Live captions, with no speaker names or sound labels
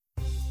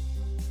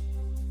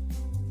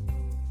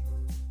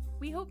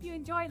We hope you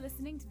enjoy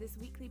listening to this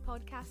weekly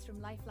podcast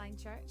from Lifeline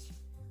Church.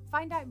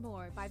 Find out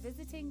more by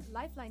visiting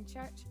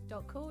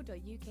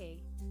lifelinechurch.co.uk.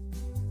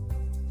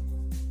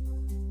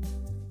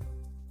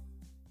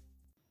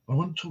 I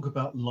want to talk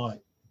about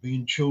light,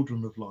 being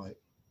children of light.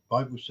 The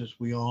Bible says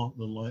we are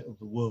the light of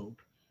the world.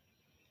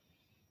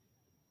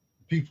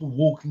 People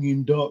walking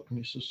in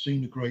darkness have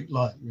seen a great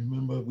light.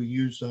 Remember, we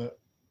used that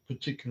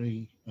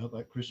particularly at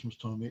that Christmas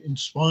time. It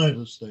inspired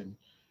us then.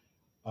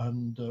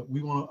 And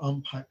we want to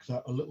unpack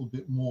that a little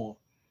bit more.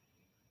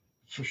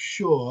 For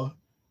sure,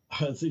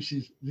 this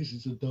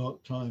is a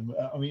dark time.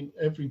 I mean,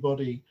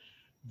 everybody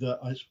that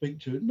I speak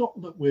to,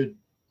 not that we're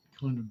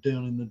kind of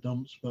down in the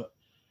dumps, but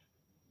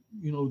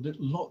you know, the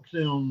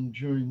lockdown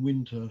during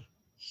winter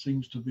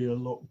seems to be a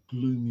lot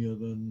gloomier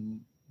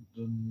than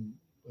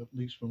at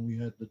least when we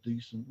had the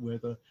decent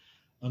weather.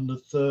 And the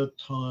third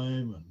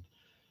time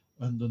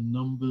and the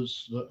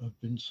numbers that have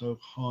been so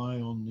high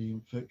on the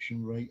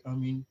infection rate. I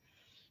mean,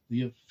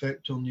 the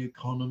effect on the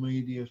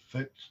economy, the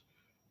effect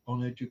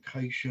on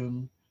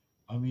education.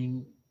 I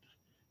mean,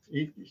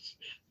 it's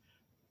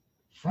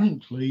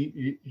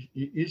frankly,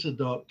 it is a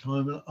dark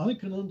time, and I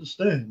can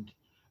understand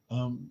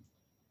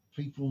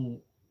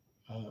people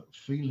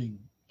feeling,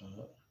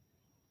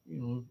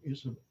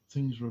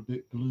 things are a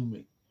bit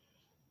gloomy,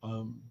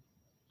 um,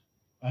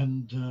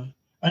 and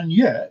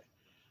yet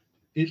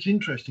it's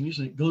interesting,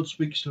 isn't it? God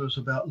speaks to us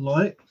about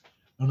light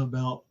and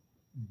about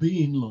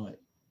being light,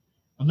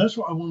 and that's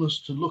what I want us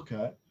to look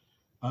at.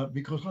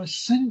 Because I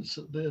sense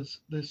that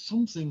there's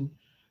something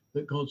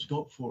that God's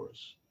got for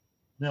us.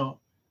 Now,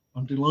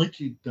 I'm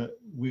delighted that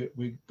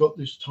we've got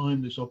this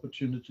time, this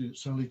opportunity that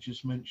Sally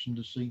just mentioned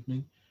this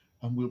evening,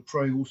 and we'll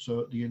pray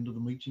also at the end of the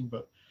meeting.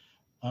 But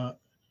I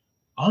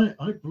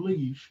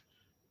believe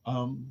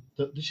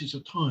that this is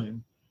a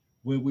time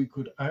where we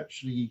could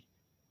actually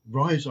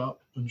rise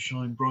up and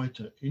shine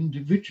brighter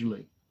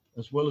individually,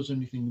 as well as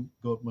anything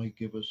God may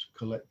give us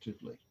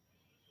collectively.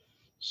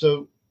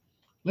 So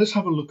let's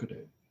have a look at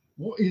it.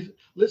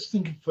 Let's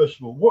think first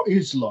of all, what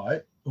is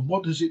light and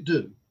what does it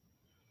do?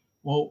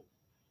 Well,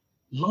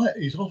 light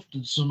is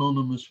often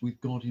synonymous with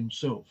God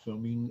himself. I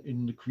mean,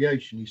 in the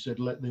creation, he said,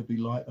 let there be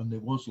light, and there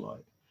was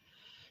light.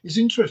 It's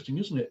interesting,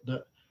 isn't it,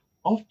 that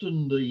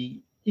often the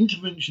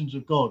interventions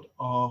of God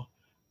are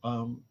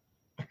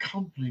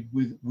accompanied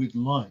with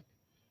light.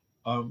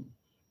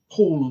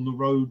 Paul on the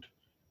road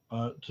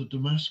to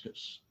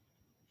Damascus,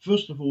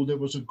 first of all, there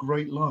was a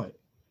great light.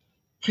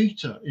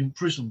 Peter in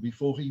prison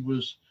before he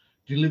was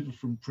delivered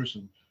from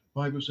prison,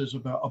 the Bible says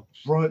about a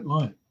bright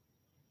light.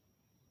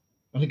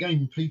 And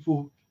again,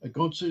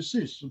 God says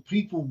this, the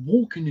people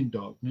walking in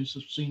darkness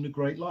have seen a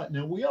great light.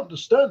 Now we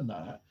understand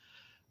that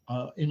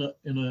in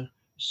a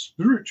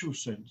spiritual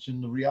sense,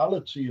 in the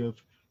reality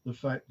of the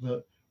fact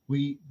that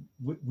we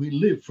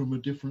live from a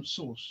different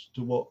source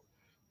to what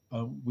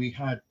we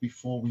had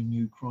before we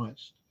knew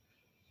Christ.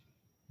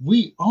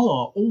 We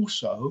are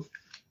also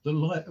the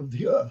light of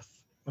the earth.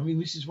 I mean,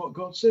 this is what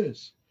God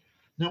says.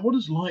 Now, what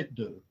does light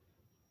do?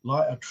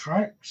 Light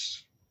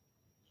attracts,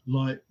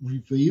 light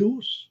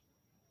reveals,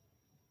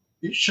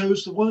 it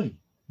shows the way.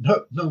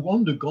 No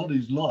wonder God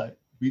is light,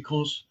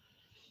 because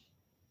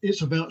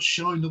it's about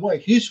showing the way,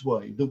 his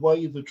way, the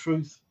way, the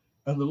truth,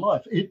 and the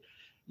life.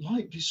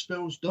 Light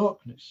dispels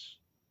darkness.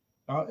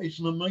 It's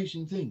an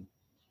amazing thing.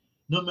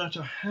 No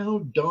matter how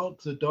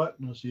dark the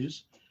darkness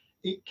is,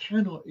 it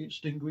cannot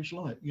extinguish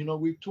light. You know,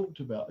 we've talked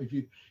about if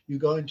you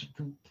go into a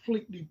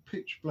completely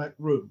pitch black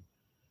room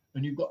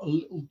and you've got a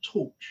little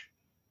torch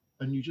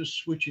and you just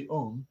switch it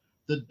on,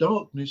 the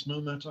darkness, no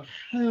matter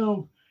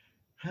how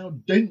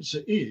dense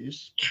it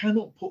is,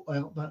 cannot put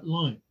out that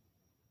light.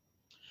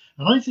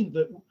 And I think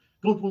that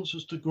God wants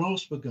us to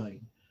grasp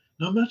again,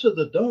 no matter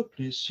the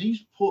darkness,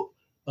 he's put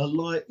a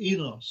light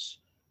in us,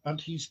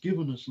 and he's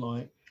given us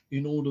light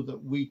in order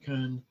that we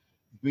can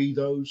be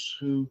those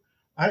who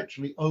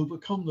actually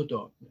overcome the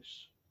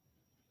darkness.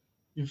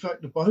 In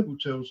fact, the Bible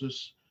tells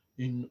us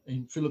in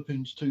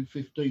Philippians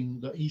 2:15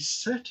 that he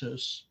set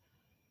us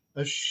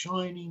as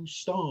shining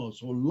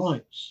stars or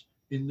lights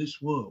in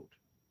this world.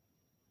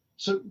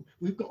 So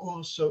we've got to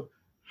ask, so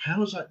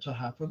how's that to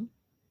happen?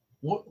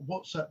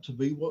 What's that to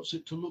be? What's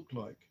it to look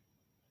like?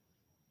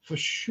 For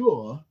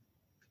sure,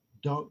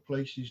 dark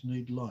places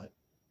need light.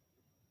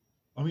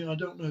 I mean, I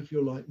don't know if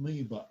you're like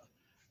me, but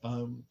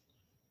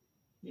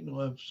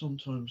I've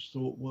sometimes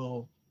thought,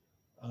 well,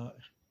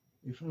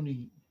 if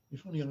only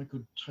I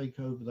could take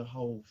over the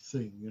whole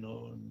thing, and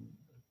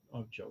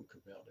I joke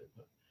about it,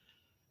 but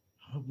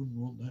I wouldn't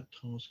want that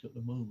task at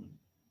the moment.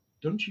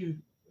 Don't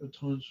you at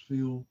times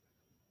feel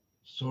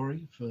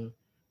sorry for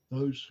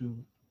those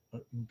who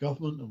are in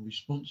government and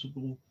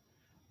responsible?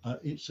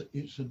 It's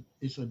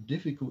a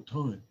difficult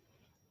time.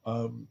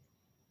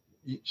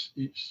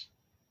 It's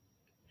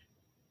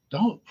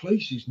dark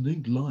places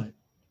need light,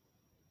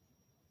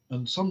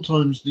 and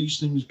sometimes these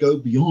things go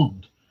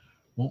beyond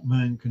what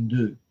man can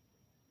do.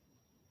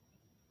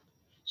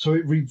 So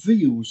it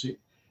reveals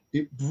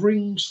it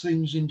brings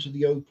things into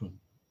the open.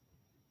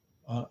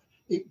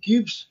 It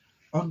gives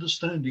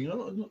understanding.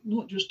 I'm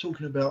not just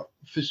talking about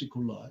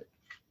physical light,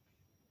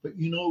 but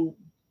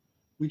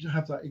we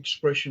have that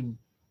expression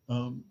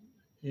um,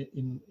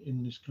 in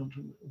this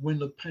country, when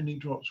the penny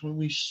drops, when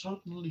we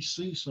suddenly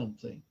see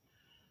something.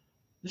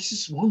 This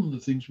is one of the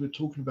things we're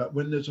talking about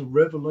when there's a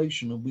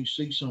revelation and we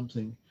see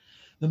something.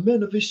 The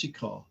men of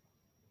Issachar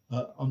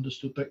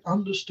understood. They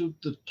understood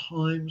the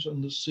times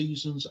and the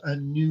seasons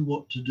and knew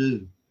what to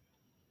do.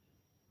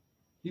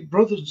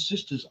 Brothers and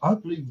sisters, I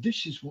believe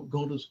this is what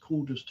God has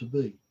called us to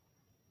be.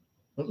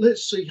 But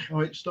let's see how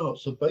it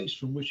starts, the base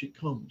from which it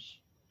comes.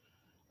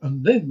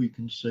 And then we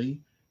can see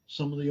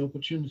some of the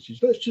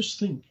opportunities. Let's just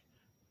think.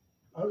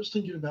 I was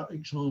thinking about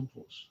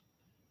examples.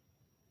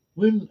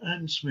 When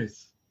Anne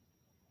Smith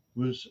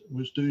was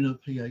doing her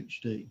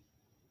PhD,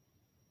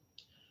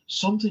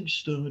 something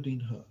stirred in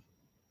her.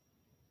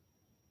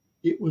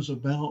 It was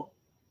about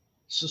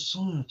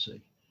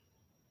society.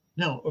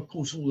 Now, of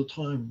course, all the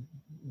time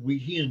we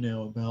hear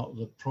now about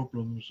the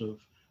problems of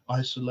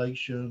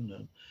isolation,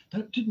 and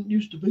that didn't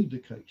used to be the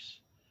case.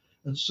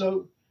 And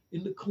so,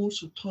 in the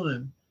course of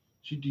time,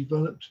 she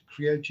developed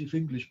creative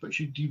English, but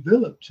she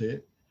developed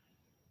it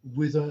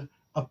with a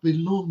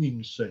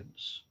belonging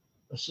sense,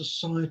 a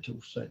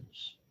societal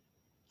sense.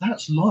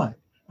 That's light,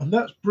 and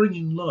that's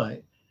bringing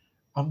light.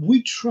 And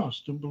we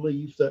trust and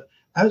believe that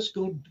as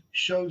God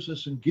shows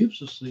us and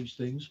gives us these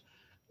things,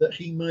 that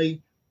He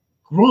may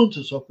grant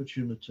us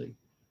opportunity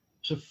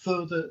to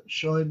further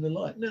shine the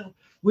light. Now,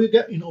 we're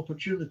getting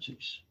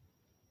opportunities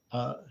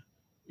uh,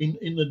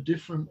 in the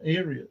different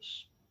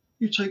areas.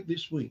 You take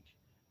this week.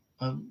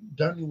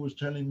 Daniel was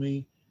telling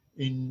me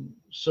in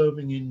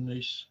serving in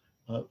this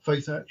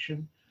faith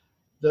action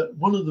that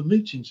one of the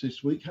meetings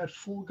this week had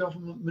 4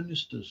 government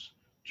ministers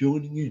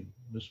joining in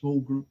the small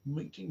group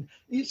meeting.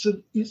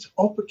 It's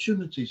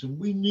opportunities, and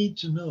we need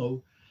to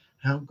know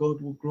how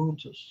God will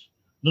grant us.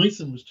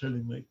 Nathan was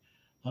telling me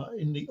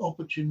in the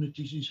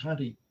opportunities he's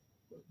had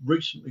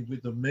recently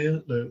with the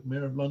mayor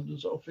of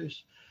London's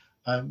office,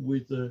 and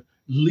with the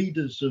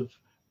leaders of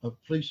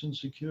police and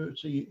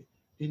security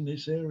in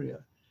this area.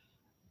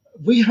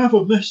 We have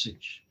a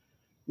message.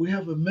 We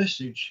have a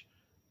message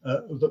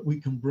that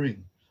we can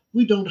bring.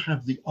 We don't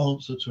have the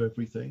answer to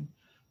everything,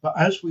 but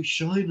as we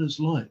shine as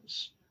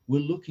lights, we're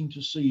looking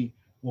to see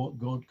what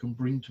God can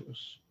bring to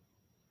us.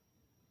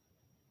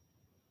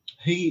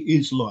 He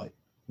is light.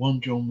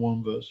 1 John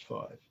 1 verse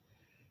 5.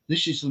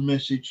 This is the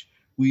message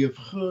we have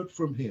heard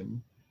from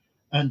him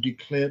and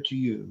declare to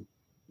you.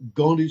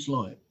 God is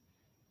light.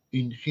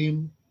 In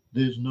him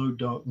there's no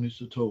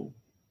darkness at all.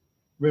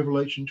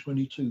 Revelation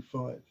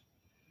 22:5.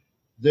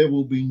 There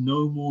will be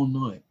no more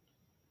night.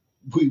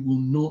 We will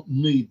not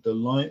need the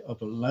light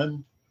of a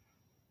lamp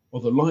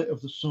or the light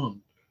of the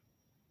sun.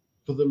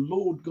 For the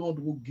Lord God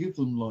will give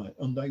them light,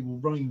 and they will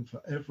reign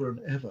forever and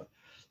ever.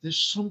 There's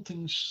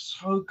something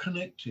so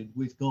connected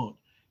with God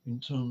in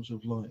terms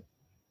of light.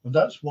 And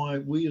that's why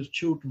we as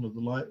children of the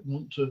light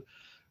want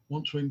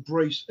to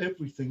embrace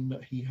everything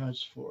that he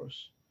has for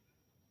us.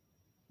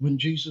 When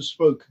Jesus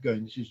spoke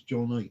again, this is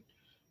John 8,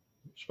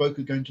 spoke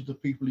again to the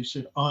people, he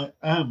said, I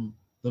am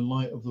the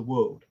light of the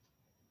world.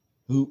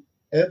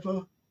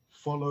 Whoever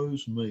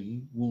follows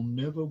me will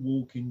never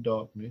walk in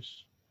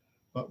darkness,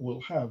 but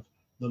will have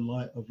the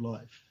light of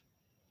life.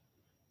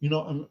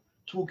 I'm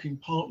talking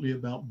partly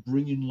about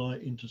bringing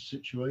light into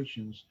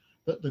situations,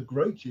 but the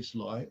greatest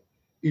light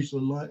is the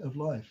light of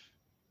life.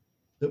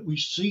 That we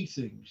see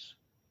things,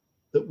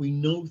 that we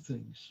know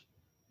things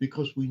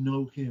because we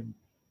know him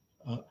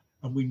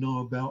and we know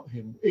about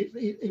him.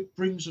 It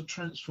brings a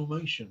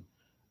transformation,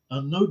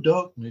 and no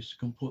darkness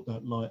can put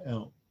that light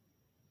out.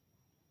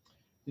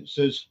 It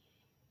says,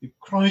 if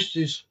Christ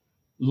is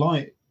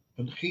light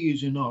and he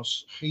is in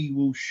us, he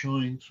will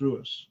shine through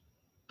us.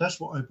 That's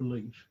what I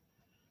believe.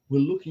 We're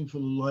looking for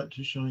the light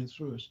to shine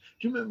through us.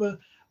 Do you remember,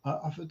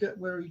 I forget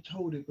where he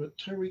told it, but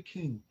Terry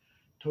King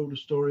told a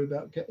story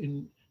about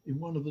getting, in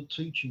one of the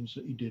teachings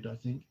that he did, I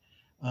think,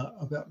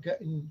 about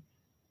getting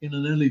in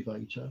an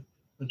elevator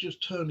and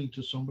just turning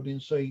to somebody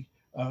and say,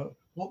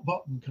 what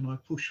button can I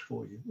push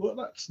for you? Well,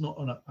 that's not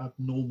an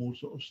abnormal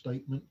sort of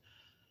statement,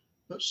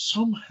 but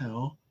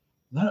somehow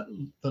that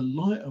the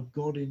light of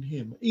God in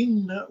him,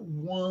 in that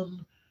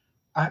one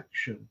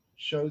action,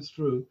 showed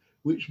through,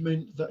 which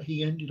meant that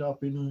he ended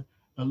up in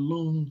a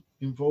long,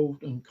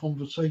 involved and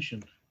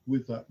conversation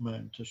with that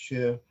man to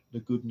share the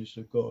goodness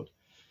of God.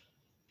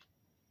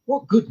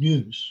 What good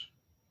news!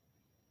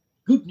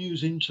 Good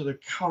news into the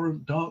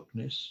current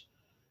darkness,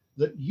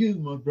 that you,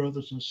 my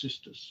brothers and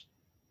sisters,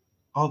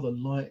 are the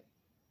light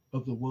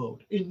of the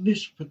world in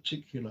this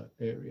particular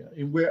area,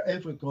 in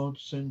wherever God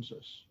sends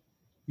us.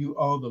 You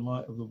are the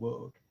light of the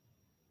world.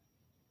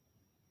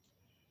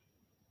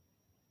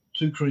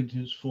 2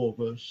 Corinthians 4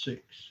 verse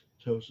 6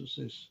 tells us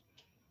this.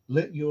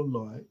 Let your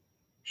light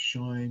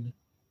shine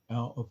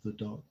out of the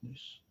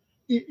darkness.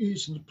 It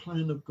is the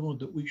plan of God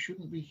that we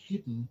shouldn't be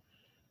hidden,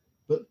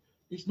 but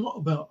it's not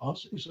about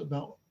us, it's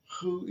about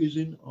who is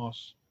in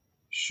us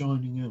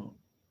shining out.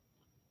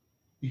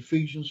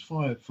 Ephesians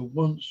 5, for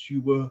once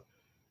you were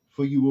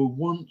For you were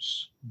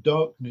once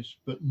darkness,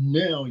 but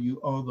now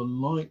you are the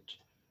light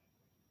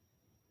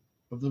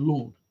of the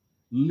Lord.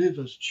 Live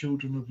as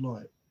children of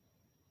light.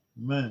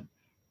 Man,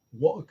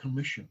 what a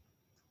commission.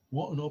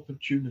 What an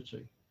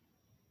opportunity.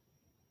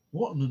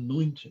 What an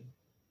anointing.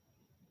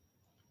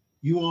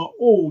 You are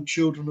all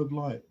children of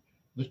light,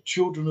 the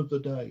children of the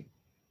day.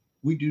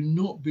 We do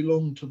not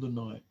belong to the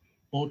night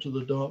or to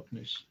the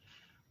darkness.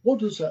 What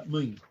does that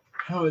mean?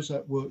 How has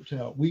that worked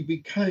out? We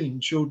became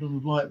children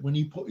of light when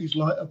he put his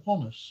light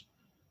upon us.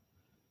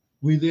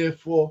 We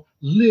therefore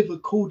live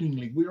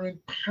accordingly. We are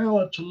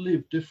empowered to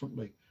live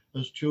differently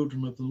as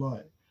children of the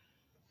light,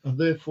 and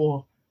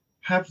therefore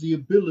have the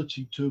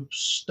ability to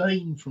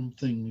abstain from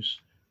things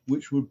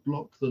which would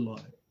block the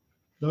light,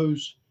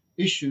 those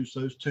issues,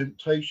 those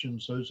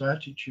temptations, those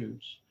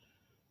attitudes,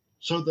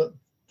 so that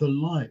the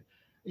light,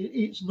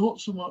 it's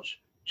not so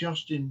much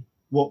just in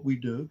what we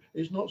do,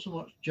 it's not so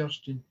much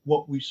just in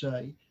what we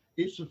say,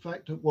 it's the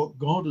fact that what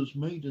God has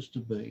made us to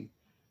be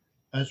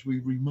as we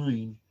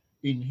remain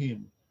in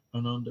him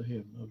and under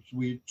him, as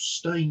we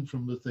abstain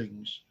from the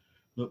things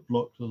that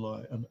block the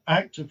light and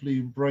actively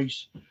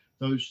embrace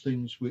those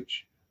things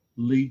which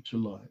lead to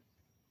light.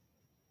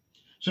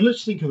 So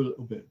let's think a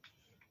little bit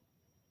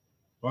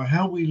by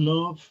how we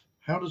love.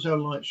 How does our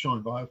light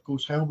shine? By, of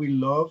course, how we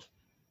love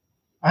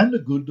and the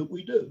good that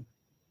we do.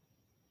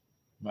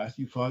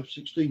 Matthew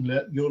 5:16,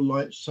 let your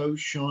light so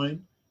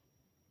shine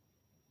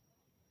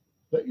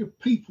that your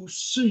people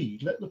see,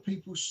 let the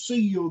people see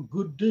your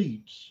good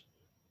deeds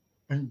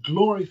and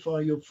glorify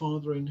your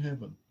Father in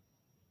heaven.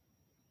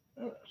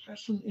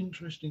 That's an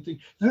interesting thing.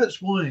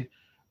 That's why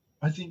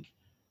I think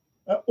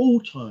at all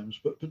times,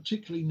 but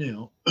particularly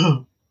now,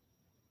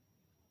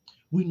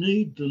 we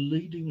need the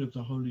leading of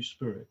the Holy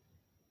Spirit.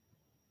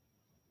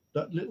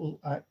 That little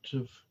act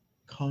of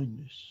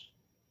kindness,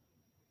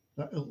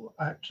 that little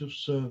act of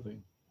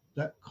serving,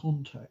 that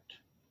contact.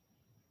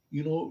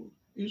 You know,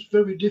 it's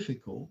very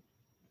difficult,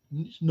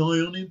 and it's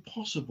nigh on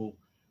impossible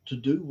to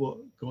do what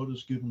God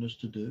has given us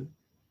to do.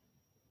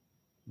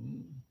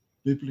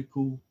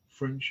 Biblical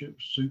friendship,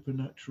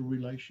 supernatural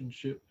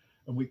relationship,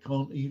 and we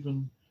can't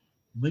even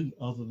meet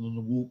other than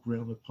a walk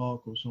around the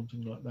park or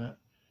something like that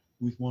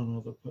with one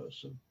other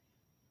person.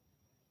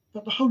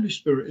 But the Holy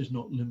Spirit is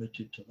not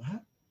limited to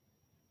that.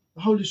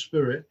 The Holy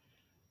Spirit,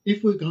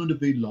 if we're going to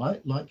be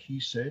light, like he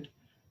said,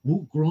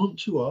 will grant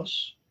to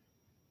us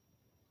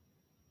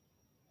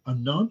a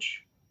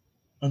nudge,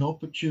 an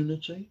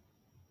opportunity,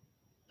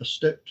 a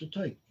step to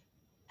take.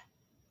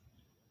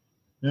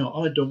 Now,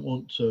 I don't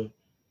want to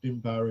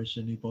embarrass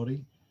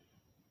anybody,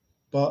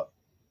 but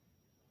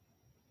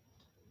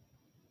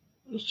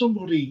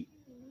somebody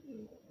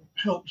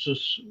helps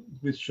us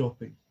with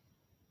shopping.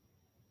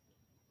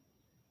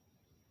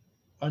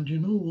 And you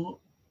know what?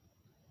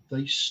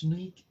 They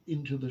sneak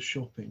into the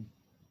shopping.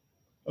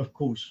 Of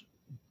course,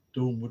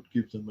 Dawn would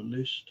give them a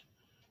list,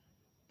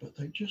 but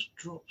they just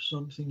drop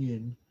something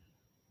in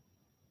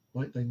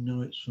like they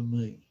know it's for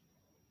me.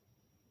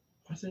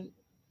 I think,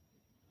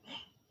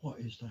 what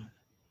is that?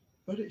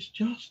 But it's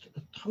just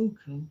a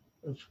token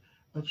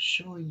of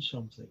showing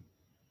something.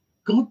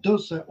 God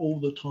does that all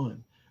the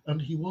time,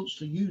 and he wants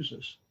to use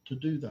us to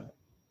do that.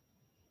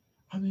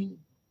 I mean,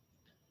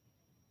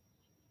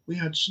 we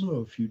had snow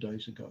a few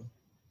days ago.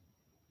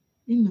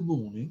 In the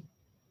morning,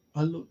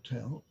 I looked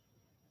out.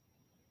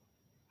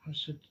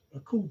 I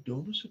called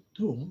Dawn. I said,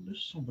 Dawn,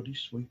 there's somebody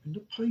sweeping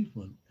the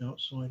pavement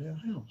outside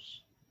our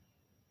house.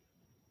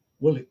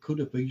 Well, it could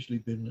have easily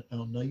been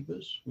our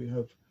neighbours. We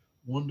have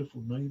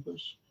wonderful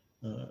neighbours,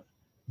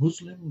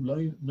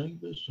 Muslim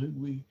neighbours who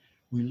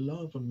we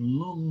love and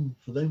long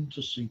for them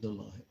to see the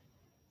light.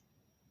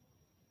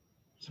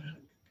 So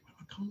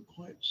I can't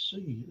quite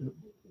see the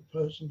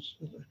person's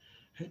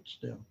heads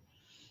down.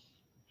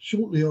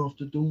 Shortly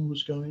after Dawn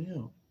was going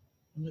out,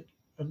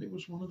 and it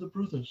was one of the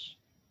brothers.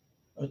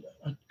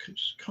 I'd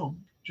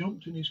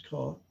jumped in his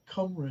car,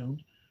 come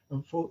round,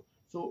 and thought,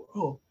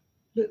 oh,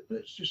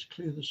 let's just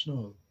clear the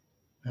snow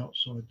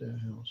outside their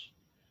house.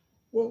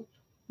 Well,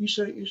 you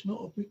say it's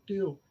not a big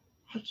deal.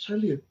 I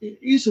tell you, it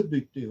is a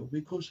big deal,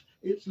 because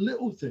it's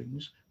little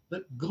things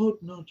that God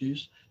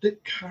nudges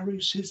that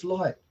carries his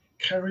light,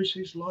 carries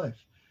his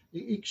life.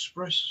 It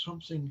expresses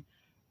something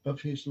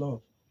of his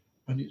love,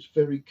 and it's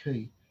very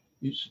key.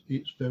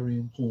 It's very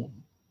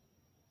important.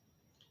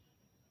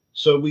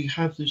 So we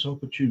have this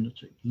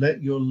opportunity.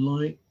 Let your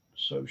light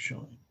so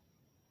shine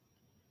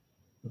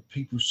that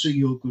people see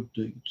your good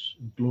deeds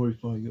and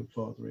glorify your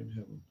Father in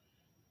heaven.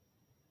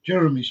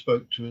 Jeremy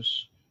spoke to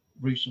us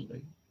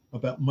recently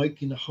about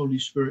making the Holy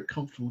Spirit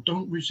comfortable.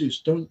 Don't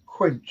resist, don't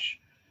quench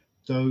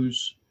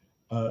those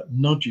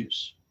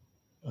nudges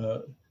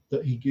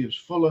that he gives.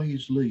 Follow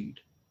his lead.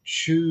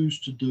 Choose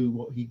to do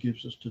what he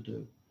gives us to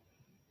do.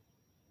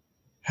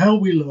 How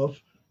we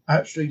love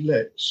actually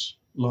lets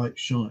light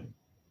shine.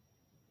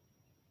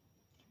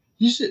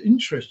 This is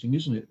interesting,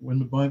 isn't it, when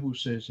the Bible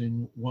says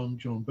in 1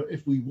 John, but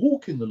if we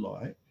walk in the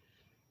light,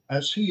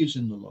 as he is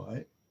in the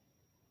light,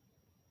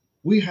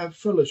 we have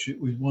fellowship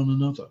with one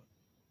another.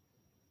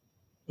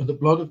 And the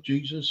blood of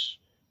Jesus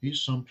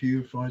His Son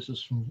purifies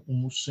us from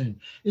all sin.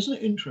 Isn't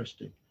it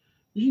interesting?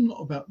 This is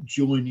not about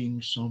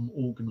joining some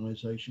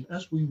organization.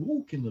 As we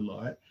walk in the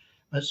light,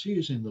 as he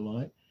is in the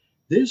light,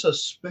 there's a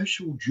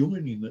special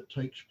joining that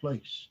takes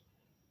place.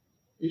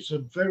 It's a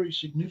very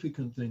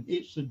significant thing.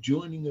 It's the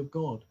joining of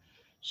God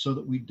so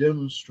that we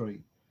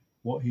demonstrate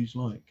what he's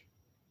like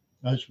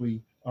as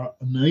we are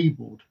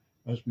enabled,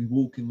 as we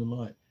walk in the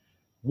light.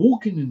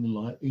 Walking in the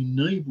light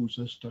enables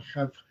us to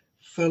have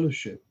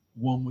fellowship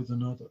one with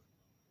another.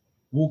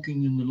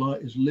 Walking in the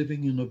light is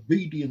living in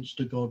obedience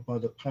to God by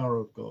the power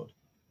of God.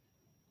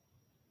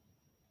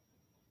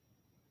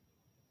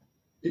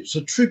 It's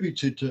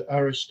attributed to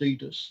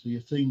Aristides, the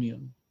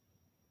Athenian,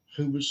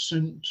 who was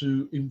sent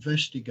to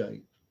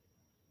investigate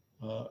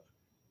uh,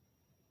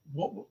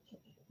 what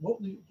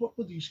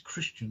were these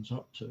Christians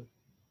up to.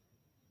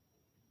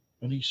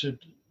 And he said,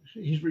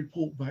 his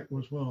report back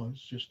was, well,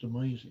 it's just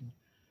amazing.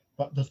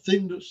 But the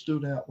thing that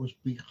stood out was,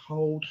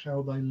 behold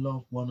how they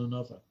love one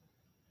another.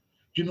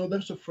 Do you know,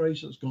 that's a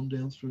phrase that's gone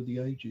down through the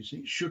ages.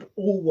 It should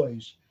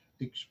always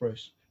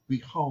express,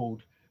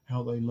 behold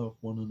how they love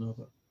one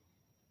another.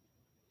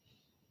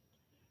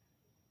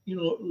 You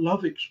know,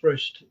 love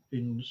expressed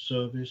in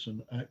service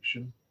and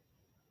action.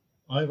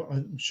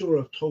 I'm sure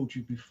I've told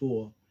you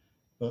before,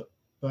 but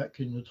back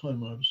in the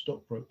time I was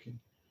stockbroking,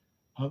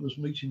 I was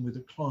meeting with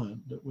a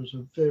client that was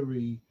a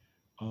very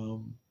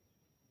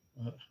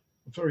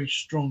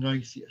strong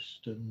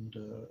atheist and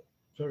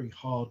very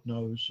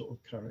hard-nosed sort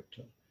of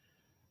character,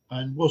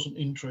 and wasn't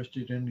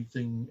interested in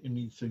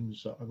any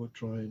things that I would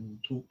try and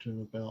talk to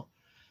him about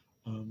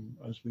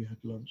as we had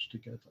lunch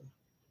together.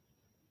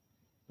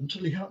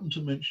 Until he happened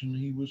to mention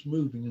he was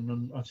moving,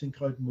 and I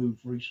think I'd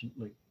moved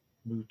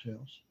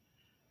house.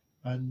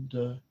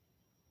 And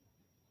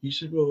he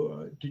said,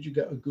 well, did you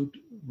get a good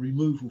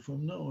removal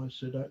from? No, I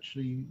said,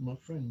 actually, my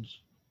friends.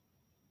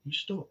 He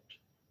stopped.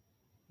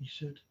 He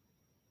said,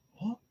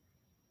 what?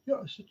 Yeah,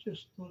 I said,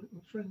 yes, my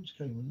friends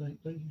came and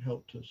they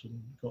helped us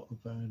and got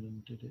a van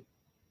and did it.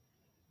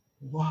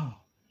 Wow.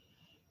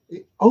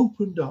 It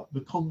opened up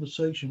the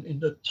conversation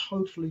in a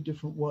totally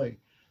different way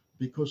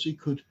because he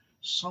could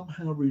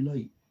somehow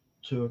relate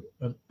to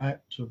an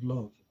act of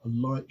love, a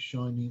light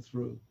shining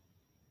through.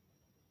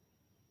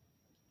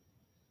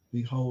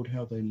 Behold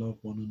how they love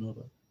one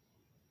another.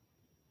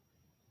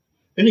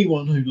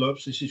 Anyone who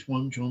loves, this is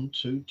 1 John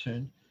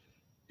 2:10,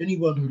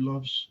 anyone who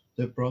loves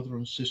their brother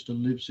and sister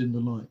lives in the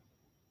light.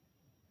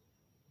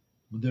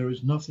 And there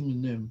is nothing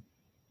in them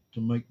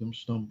to make them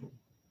stumble.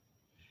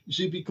 You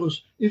see,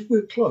 because if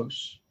we're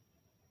close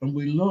and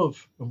we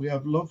love and we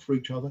have love for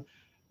each other,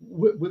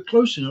 we're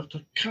close enough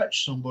to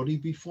catch somebody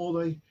before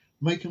they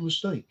make a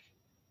mistake.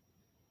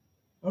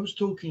 I was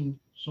talking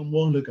some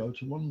while ago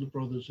to one of the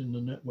brothers in the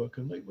network,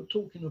 and they were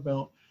talking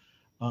about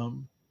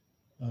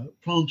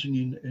planting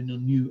in a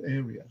new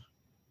area.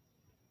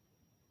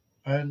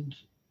 And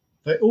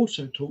they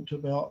also talked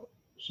about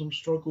some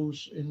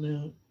struggles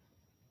in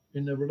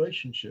their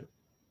relationship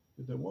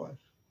with their wife.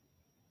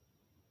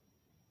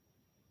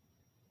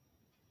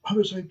 I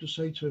was able to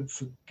say to him,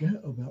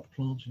 forget about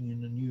planting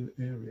in a new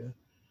area.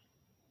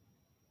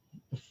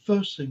 The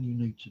first thing you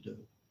need to do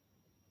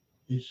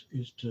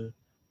is to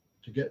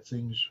get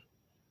things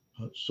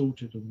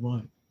sorted and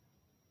right.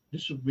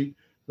 This would be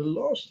the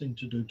last thing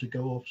to do, to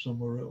go off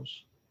somewhere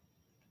else.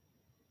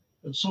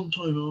 And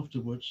sometime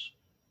afterwards,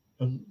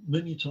 and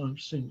many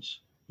times since,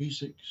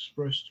 he's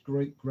expressed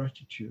great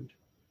gratitude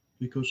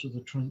because of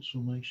the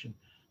transformation.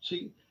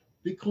 See,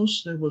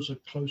 because there was a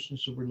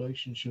closeness of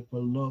relationship, a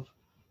love,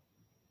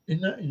 in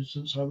that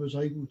instance, I was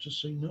able to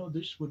see, no,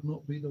 this would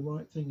not be the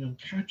right thing, and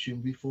catch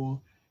him before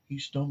he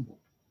stumbled.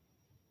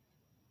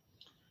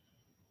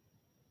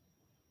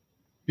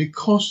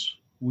 Because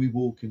we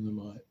walk in the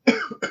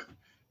light,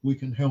 we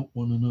can help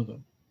one another.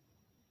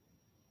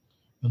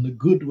 And the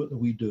good that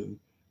we do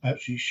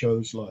actually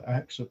shows like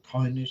acts of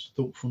kindness,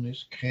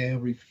 thoughtfulness, care,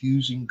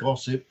 refusing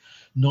gossip,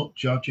 not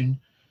judging.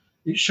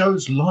 It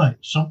shows light,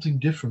 something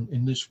different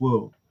in this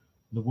world.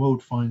 The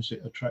world finds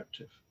it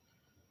attractive.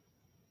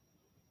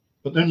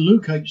 But then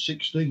Luke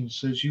 8:16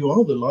 says, you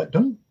are the light.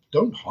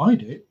 Don't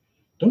hide it.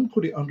 Don't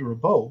put it under a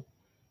bowl.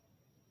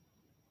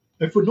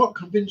 If we're not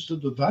convinced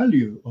of the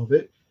value of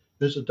it,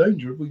 there's a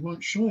danger we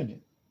won't shine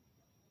it.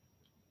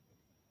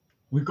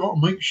 We've got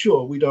to make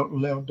sure we don't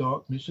allow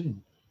darkness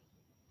in.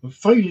 But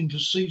failing to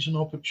seize an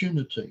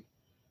opportunity,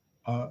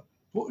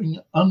 putting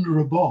it under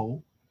a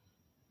bowl,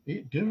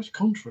 it does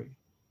contrary.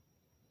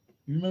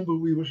 You remember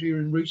we were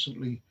hearing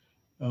recently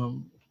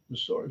the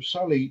story of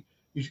Sally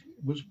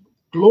was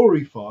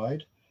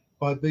glorified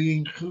by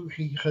being who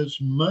he has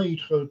made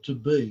her to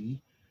be,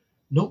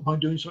 not by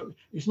doing so.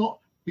 It's not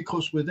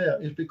because we're there,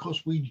 it's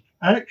because we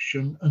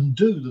action and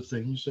do the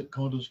things that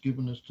God has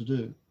given us to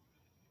do.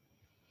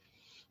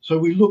 So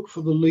we look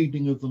for the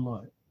leading of the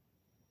light.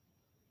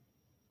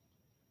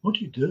 What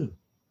do you do?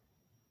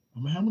 I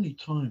mean, how many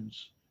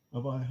times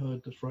have I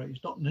heard the phrase,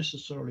 not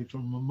necessarily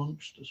from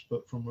amongst us,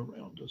 but from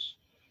around us,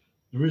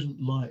 there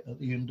isn't light at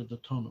the end of the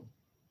tunnel.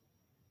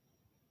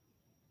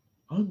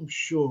 I'm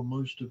sure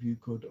most of you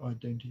could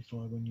identify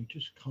when you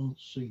just can't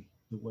see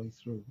the way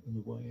through and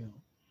the way out.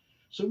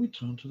 So we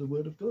turn to the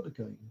Word of God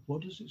again.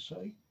 What does it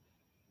say?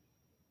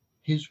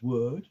 His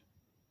Word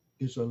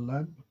is a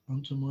lamp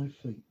unto my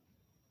feet.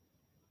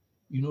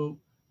 You know,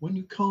 when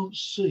you can't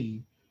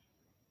see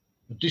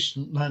a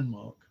distant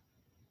landmark,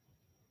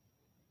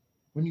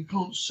 when you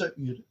can't set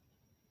your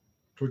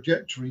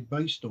trajectory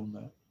based on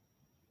that,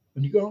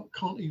 and you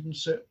can't even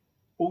set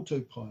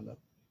autopilot,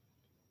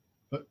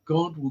 but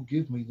God will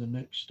give me the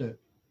next step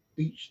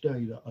each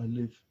day that I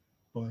live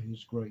by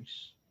His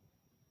grace.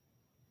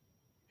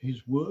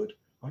 His Word,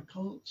 I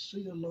can't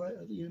see a light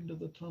at the end of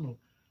the tunnel,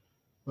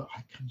 but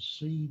I can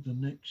see the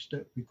next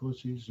step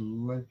because His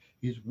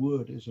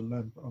Word is a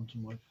lamp unto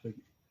my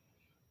feet.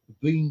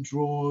 The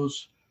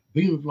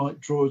beam of light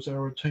draws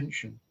our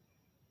attention.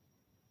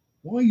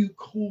 Why are you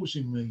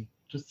causing me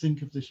to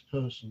think of this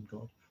person,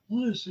 God?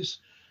 Why is this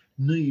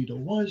need or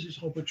why is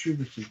this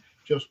opportunity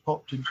just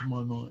popped into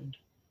my mind?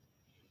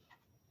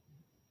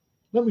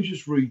 Let me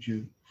just read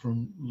you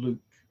from Luke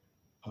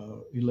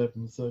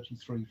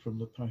 11:33 from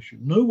the Passion.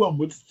 No one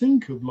would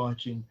think of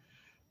lighting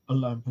a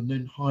lamp and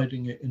then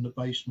hiding it in the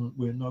basement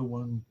where no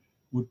one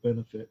would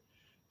benefit.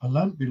 A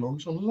lamp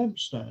belongs on a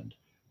lampstand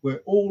where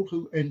all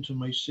who enter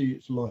may see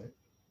its light.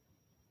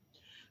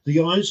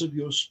 The eyes of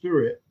your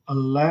spirit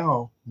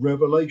allow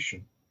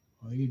revelation,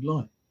 i.e.,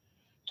 light,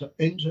 to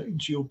enter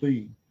into your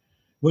being.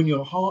 When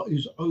your heart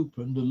is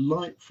open, the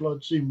light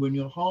floods in. When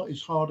your heart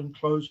is hard and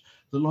closed,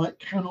 the light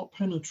cannot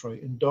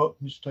penetrate and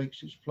darkness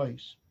takes its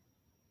place.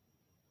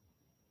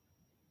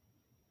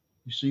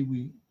 You see,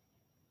 we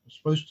are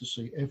supposed to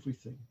see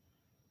everything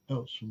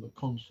else from the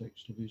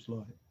context of His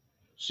light.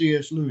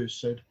 C.S. Lewis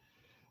said,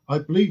 I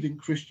believe in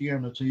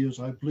Christianity as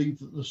I believe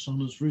that the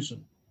sun has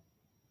risen.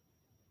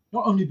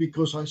 Not only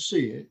because I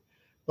see it,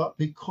 but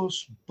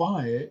because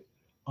by it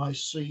I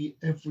see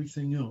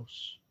everything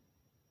else.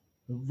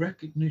 The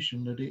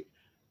recognition that it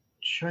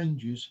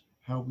changes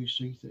how we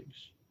see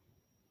things.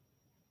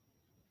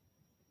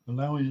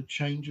 Allowing a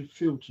change of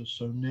filter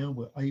so now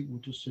we're able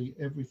to see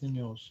everything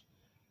else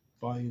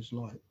by His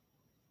light.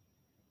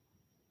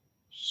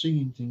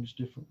 Seeing things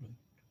differently.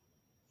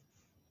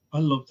 I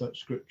love that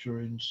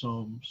scripture in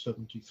Psalm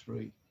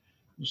 73.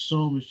 The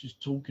psalmist is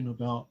talking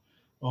about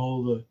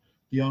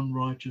the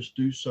unrighteous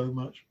do so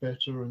much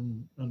better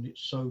and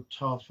it's so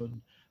tough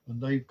and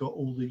they've got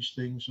all these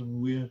things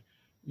and we're,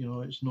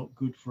 it's not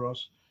good for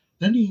us.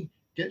 Then he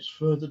gets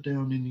further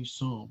down in his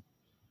psalm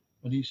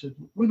and he said,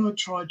 when I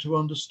tried to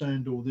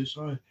understand all this,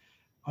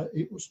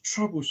 it was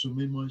troublesome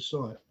in my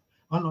sight.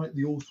 I like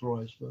the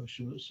authorized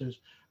version that says,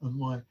 and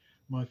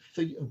my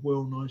feet have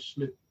well nigh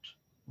slipped,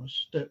 my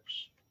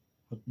steps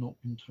had not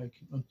been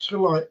taken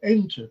until I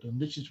entered, and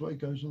this is what he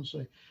goes on to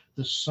say,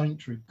 the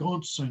sanctuary,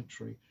 God's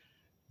sanctuary.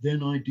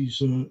 Then I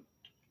discerned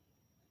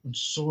and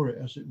saw it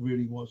as it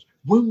really was.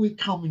 When we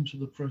come into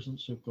the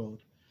presence of God,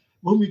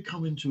 when we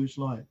come into His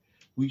light,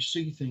 we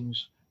see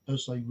things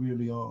as they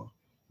really are.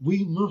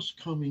 We must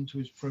come into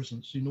His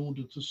presence in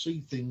order to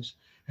see things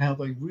how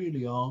they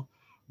really are,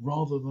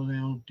 rather than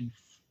our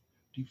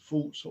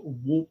default sort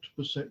of warped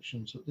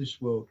perceptions that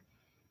this world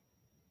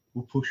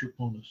will push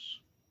upon us.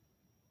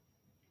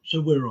 So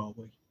where are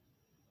we?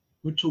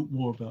 We'll talk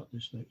more about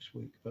this next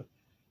week, but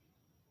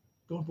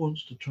God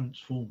wants to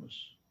transform us.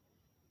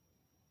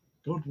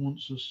 God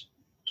wants us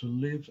to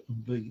live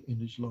and be in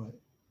His light.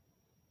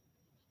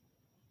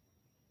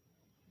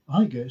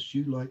 I guess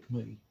you, like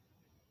me,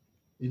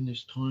 in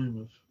this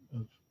time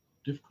of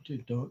difficulty,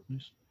 of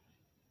darkness,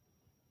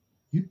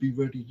 you'd be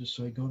ready to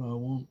say, God, I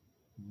want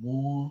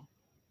more.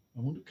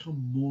 I want to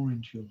come more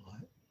into your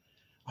light.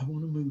 I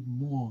want to move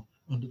more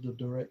under the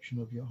direction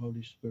of your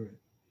Holy Spirit.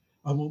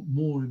 I want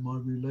more in my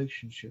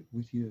relationship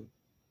with you.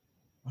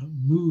 I'm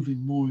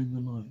moving more in the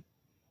light,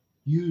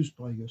 used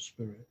by your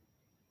Spirit,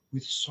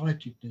 with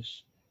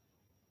sightedness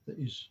that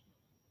is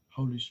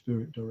Holy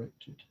Spirit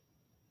directed.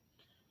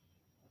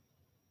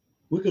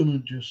 We're going to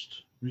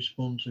just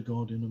respond to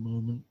God in a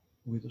moment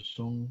with a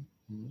song,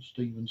 and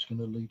Stephen's going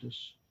to lead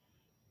us.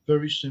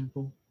 Very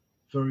simple,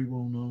 very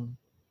well known.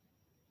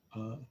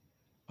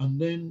 And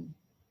then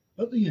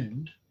at the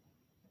end,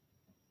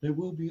 there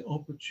will be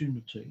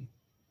opportunity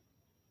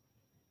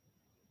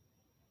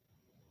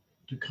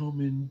to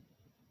come in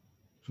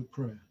for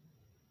prayer.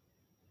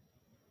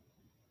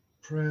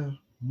 Prayer,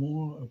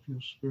 more of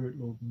your Spirit,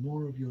 Lord,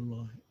 more of your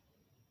light.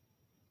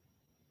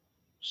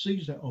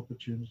 Seize that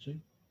opportunity.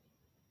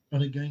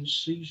 And again,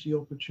 seize the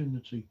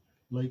opportunity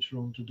later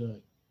on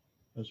today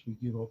as we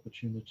give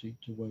opportunity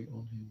to wait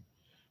on Him.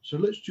 So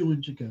let's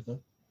join together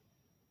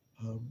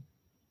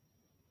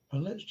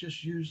and let's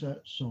just use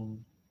that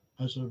song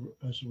as a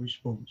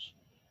response.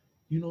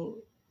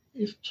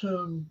 If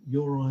turn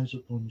your eyes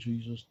upon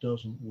Jesus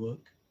doesn't work,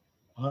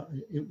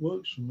 it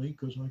works for me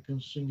because I can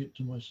sing it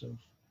to myself.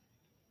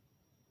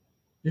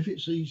 If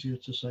it's easier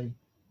to sing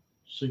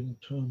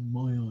turn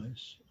my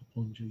eyes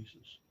upon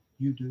Jesus,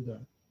 you do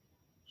that.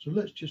 So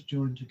let's just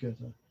join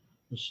together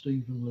as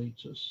Stephen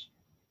leads us.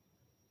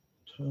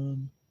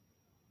 Turn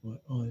my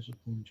eyes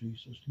upon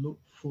Jesus. Look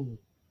full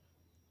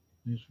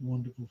his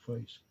wonderful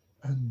face,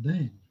 and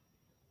then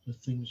the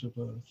things of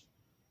earth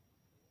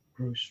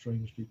grow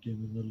strangely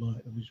dim in the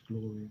light of his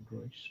glory and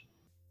grace.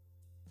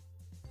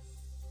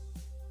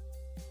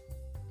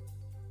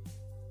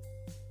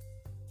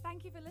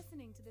 Thank you for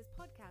listening to this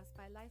podcast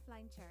by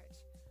Lifeline Church.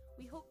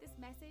 We hope this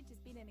message has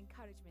been an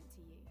encouragement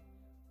to you.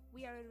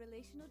 We are a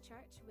relational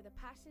church with a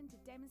passion to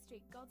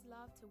demonstrate God's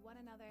love to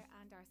one another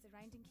and our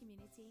surrounding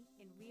community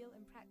in real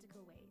and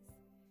practical ways.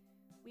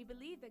 We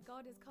believe that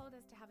God has called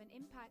us to have an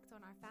impact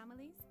on our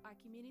families, our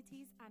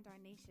communities, and our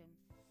nation.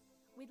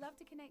 We'd love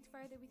to connect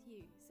further with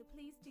you, so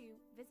please do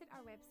visit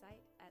our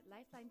website at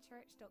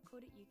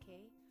lifelinechurch.co.uk,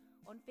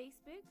 on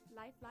Facebook,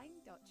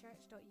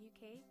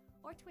 lifeline.church.uk,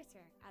 or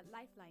Twitter at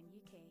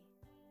LifelineUK.